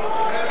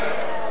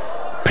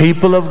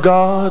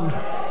God,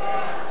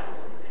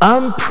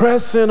 I'm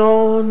pressing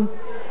on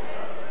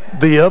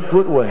the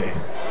upward way.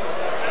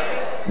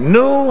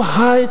 New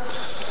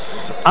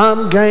heights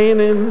I'm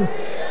gaining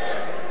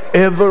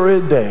every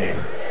day.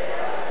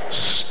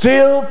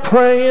 Still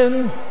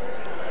praying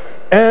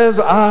as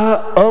I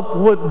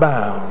upward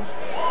bound.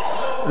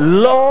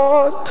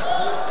 Lord,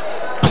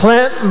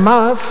 plant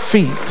my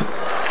feet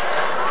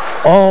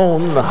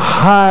on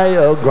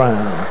higher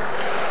ground.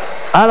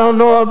 I don't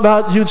know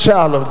about you,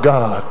 child of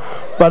God,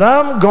 but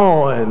I'm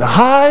going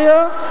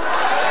higher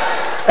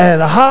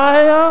and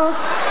higher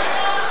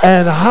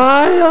and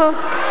higher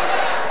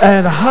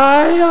and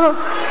higher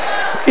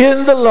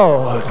in the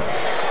Lord.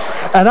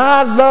 And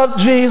I love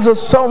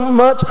Jesus so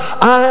much,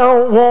 I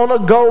don't want to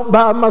go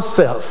by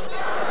myself.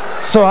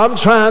 So I'm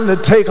trying to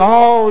take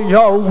all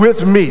y'all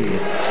with me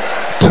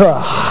to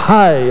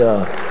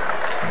higher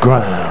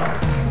ground.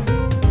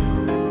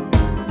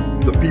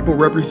 The people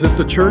represent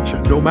the church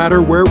no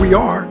matter where we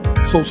are.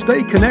 So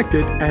stay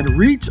connected and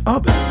reach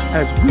others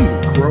as we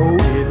grow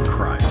in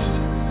Christ.